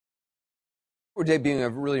We're debuting a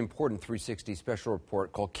really important 360 special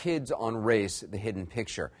report called Kids on Race, The Hidden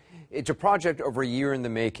Picture. It's a project over a year in the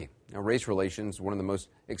making. Now, race relations is one of the most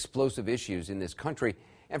explosive issues in this country,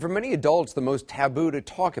 and for many adults, the most taboo to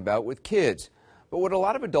talk about with kids. But what a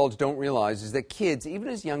lot of adults don't realize is that kids, even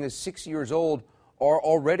as young as 6 years old, are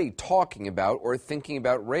already talking about or thinking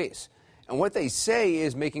about race. And what they say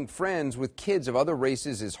is making friends with kids of other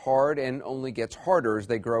races is hard and only gets harder as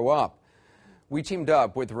they grow up. We teamed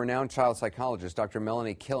up with renowned child psychologist Dr.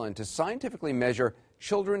 Melanie Killen to scientifically measure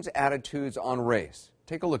children's attitudes on race.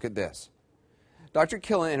 Take a look at this. Dr.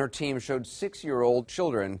 Killen and her team showed 6-year-old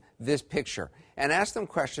children this picture and asked them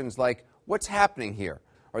questions like, what's happening here?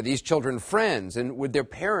 Are these children friends, and would their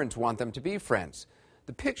parents want them to be friends?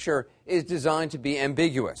 The picture is designed to be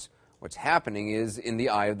ambiguous. What's happening is in the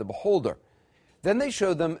eye of the beholder. Then they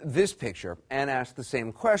showed them this picture and asked the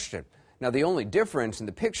same question. Now, the only difference in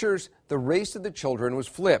the pictures, the race of the children was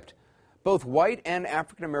flipped. Both white and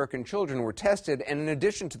African-American children were tested, and in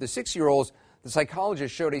addition to the 6-year-olds, the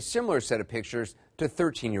psychologist showed a similar set of pictures to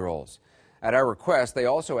 13-year-olds. At our request, they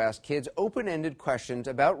also asked kids open-ended questions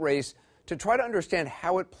about race to try to understand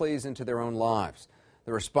how it plays into their own lives.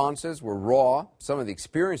 The responses were raw. Some of the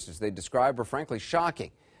experiences they described were frankly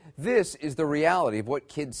shocking. This is the reality of what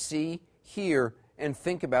kids see, hear, and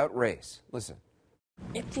think about race. Listen.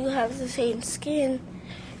 If you have the same skin,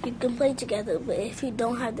 you can play together, but if you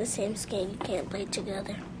don't have the same skin, you can't play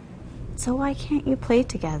together. So why can't you play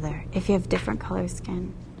together if you have different color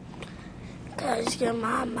skin? Because your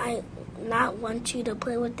mom might not want you to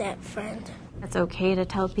play with that friend. It's okay to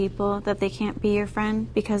tell people that they can't be your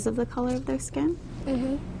friend because of the color of their skin?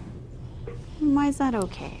 Mm-hmm. Why is that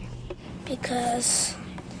okay? Because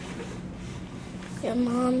your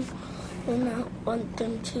mom will not want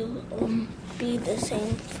them to be the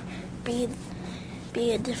same,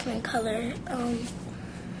 be a different color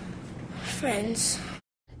friends.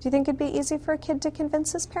 Do you think it'd be easy for a kid to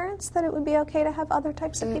convince his parents that it would be okay to have other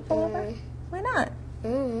types of people over? Why not?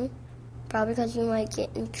 Probably because you might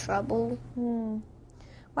get in trouble.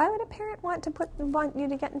 Why would a parent want you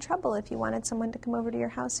to get in trouble if you wanted someone to come over to your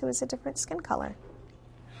house who was a different skin color?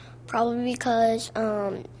 Probably because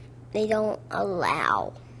they don't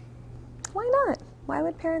allow. Why not? Why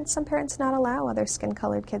would some parents not allow other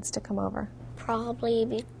skin-colored kids to come over? Probably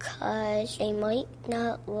because they might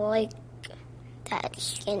not like that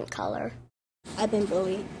skin color. I've been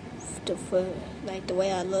bullied for like the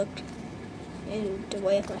way I looked and the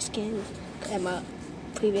way of my skin at my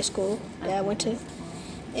previous school that I went to,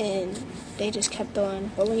 and they just kept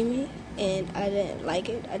on bullying me, and I didn't like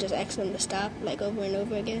it. I just asked them to stop like over and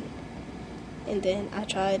over again, and then I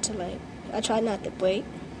tried not to break.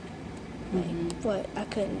 But I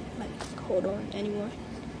couldn't hold on anymore.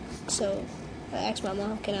 So I asked my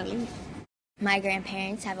mom, can I leave? My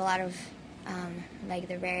grandparents have a lot of,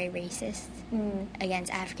 they're very racist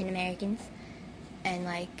against African Americans and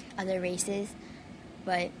other races.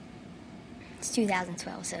 But it's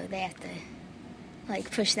 2012, so they have to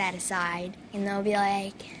push that aside. And they'll be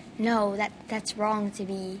like, no, that's wrong to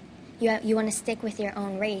be, you want to stick with your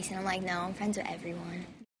own race. And I'm like, no, I'm friends with everyone.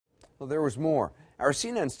 Well, there was more. Our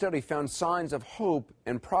CNN study found signs of hope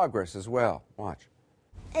and progress as well. Watch.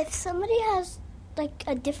 If somebody has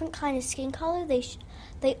a different kind of skin color,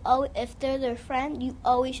 if they're their friend, you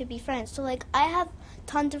always should be friends. So I have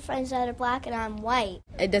tons of friends that are black and I'm white.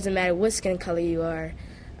 It doesn't matter what skin color you are.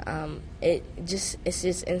 It's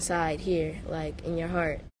just inside here, in your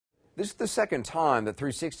heart. This is the second time that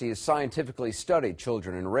 360 has scientifically studied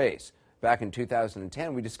children and race. Back in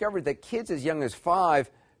 2010, we discovered that kids as young as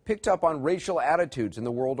 5 picked up on racial attitudes in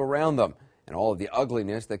the world around them and all of the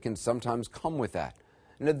ugliness that can sometimes come with that.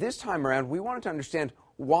 Now, this time around, we wanted to understand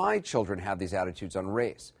why children have these attitudes on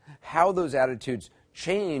race, how those attitudes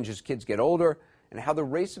change as kids get older, and how the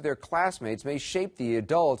race of their classmates may shape the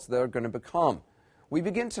adults they're going to become. We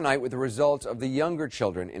begin tonight with the results of the younger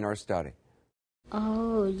children in our study.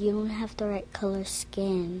 Oh, you don't have the right color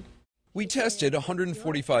skin. We tested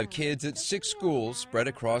 145 kids at 6 schools spread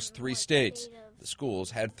across 3 states. The schools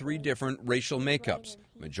had 3 different racial makeups: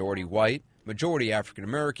 majority white, majority African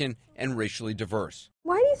American, and racially diverse.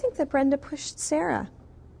 Why do you think that Brenda pushed Sarah?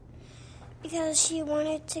 Because she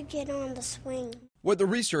wanted to get on the swing. What the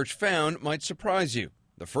research found might surprise you.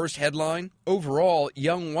 The first headline: overall,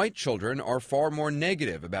 young white children are far more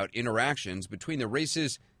negative about interactions between the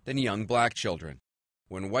races than young black children.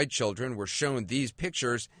 When white children were shown these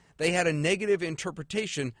pictures, they had a negative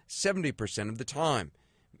interpretation 70% of the time,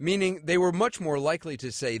 meaning they were much more likely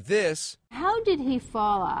to say this: how did he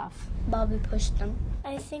fall off? Bobby pushed him.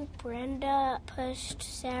 I think Brenda pushed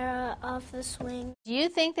Sarah off the swing. Do you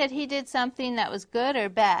think that he did something that was good or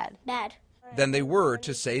bad? Bad. than they were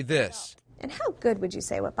to say this. And how good would you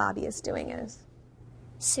say what Bobby is doing is?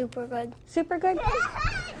 Super good. Super good?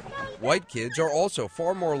 White kids are also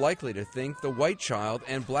far more likely to think the white child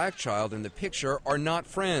and black child in the picture are not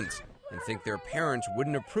friends and think their parents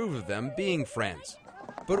wouldn't approve of them being friends.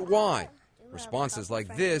 But why? Responses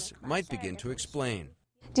like this might begin to explain.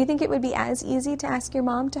 Do you think it would be as easy to ask your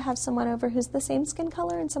mom to have someone over who's the same skin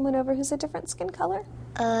color and someone over who's a different skin color?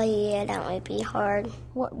 Yeah, that might be hard.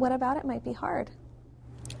 What about it might be hard?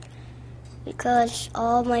 Because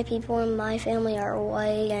all my people in my family are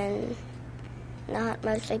white and not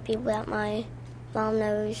mostly people that my mom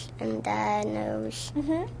knows and dad knows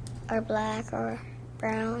are black or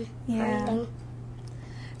brown or anything.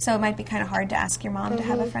 So it might be kind of hard to ask your mom to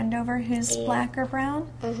have a friend over who's black or brown?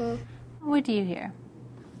 What do you hear?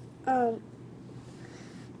 I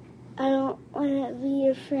don't want to be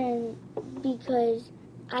your friend because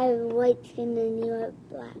I have white skin and you have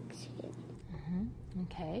black skin.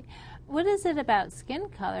 Okay. What is it about skin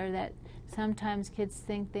color that sometimes kids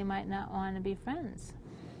think they might not want to be friends?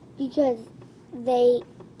 Because they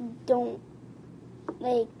don't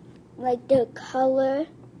like the color,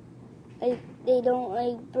 like they don't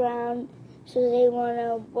like brown, so they want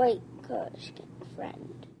a white color skin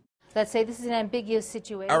friend. Let's say this is an ambiguous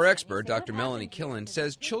situation. Our expert, Dr. Melanie Killen,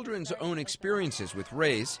 says children's own experiences with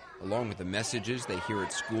race, along with the messages they hear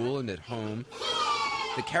at school and at home,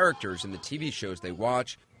 the characters in the TV shows they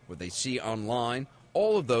watch, what they see online,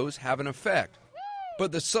 all of those have an effect.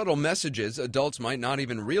 But the subtle messages adults might not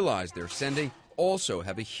even realize they're sending also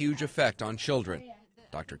have a huge effect on children.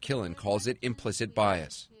 Dr. Killen calls it implicit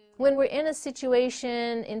bias. When we're in a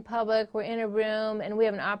situation in public, we're in a room, and we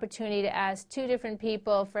have an opportunity to ask two different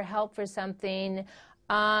people for help for something,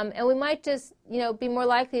 and we might just, be more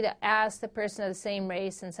likely to ask the person of the same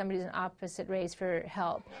race and somebody who's an opposite race for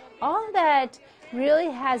help. All of that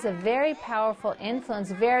really has a very powerful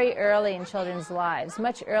influence very early in children's lives,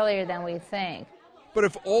 much earlier than we think. But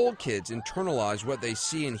if all kids internalize what they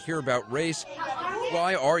see and hear about race,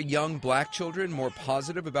 why are young black children more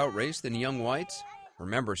positive about race than young whites?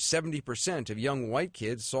 Remember, 70% of young white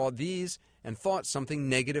kids saw these and thought something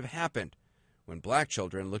negative happened. When black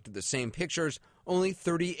children looked at the same pictures, only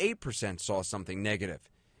 38% saw something negative,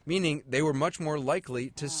 meaning they were much more likely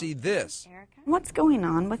to see this. What's going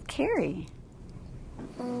on with Carrie?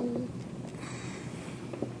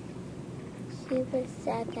 She was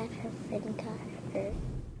sad that her friend got hurt.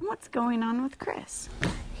 What's going on with Chris?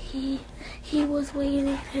 He was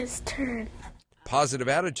waiting his turn. Positive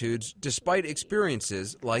attitudes despite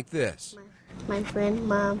experiences like this. My friend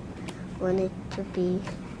mom wanted to be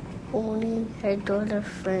only her daughter's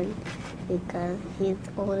friend because he's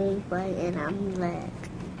only white and I'm black.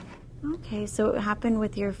 Okay, so it happened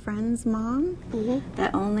with your friend's mom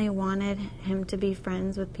that only wanted him to be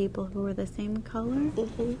friends with people who were the same color?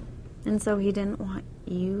 And so he didn't want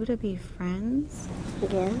you to be friends?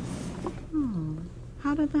 Yes. Oh,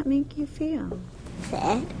 how did that make you feel?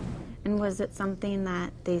 Sad. And was it something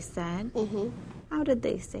that they said? How did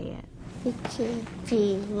they say it? You can't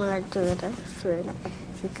be my daughter's friend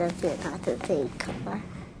because you're not the same color.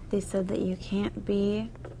 They said that you can't be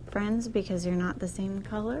friends because you're not the same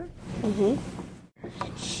color?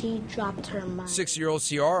 She dropped her mind. 6-year-old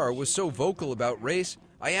Ciara was so vocal about race,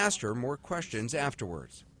 I asked her more questions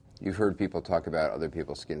afterwards. You've heard people talk about other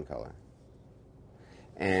people's skin color.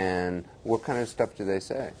 And what kind of stuff do they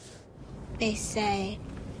say? They say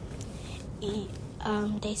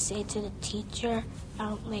to the teacher, I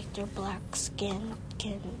don't like their black skin.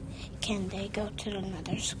 Can they go to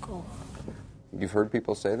another school? You've heard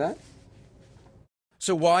people say that?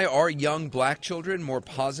 So why are young black children more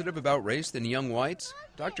positive about race than young whites?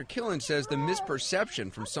 Dr. Killen says the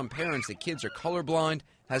misperception from some parents that kids are colorblind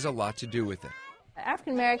has a lot to do with it.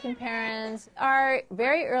 African American parents are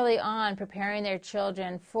very early on preparing their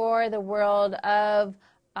children for the world of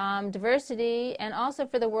diversity and also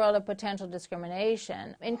for the world of potential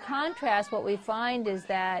discrimination. In contrast, what we find is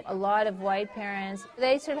that a lot of white parents,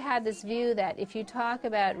 they sort of have this view that if you talk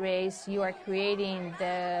about race, you are creating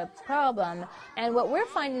the problem. And what we're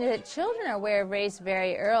finding is that children are aware of race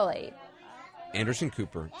very early. Anderson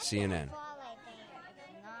Cooper, CNN.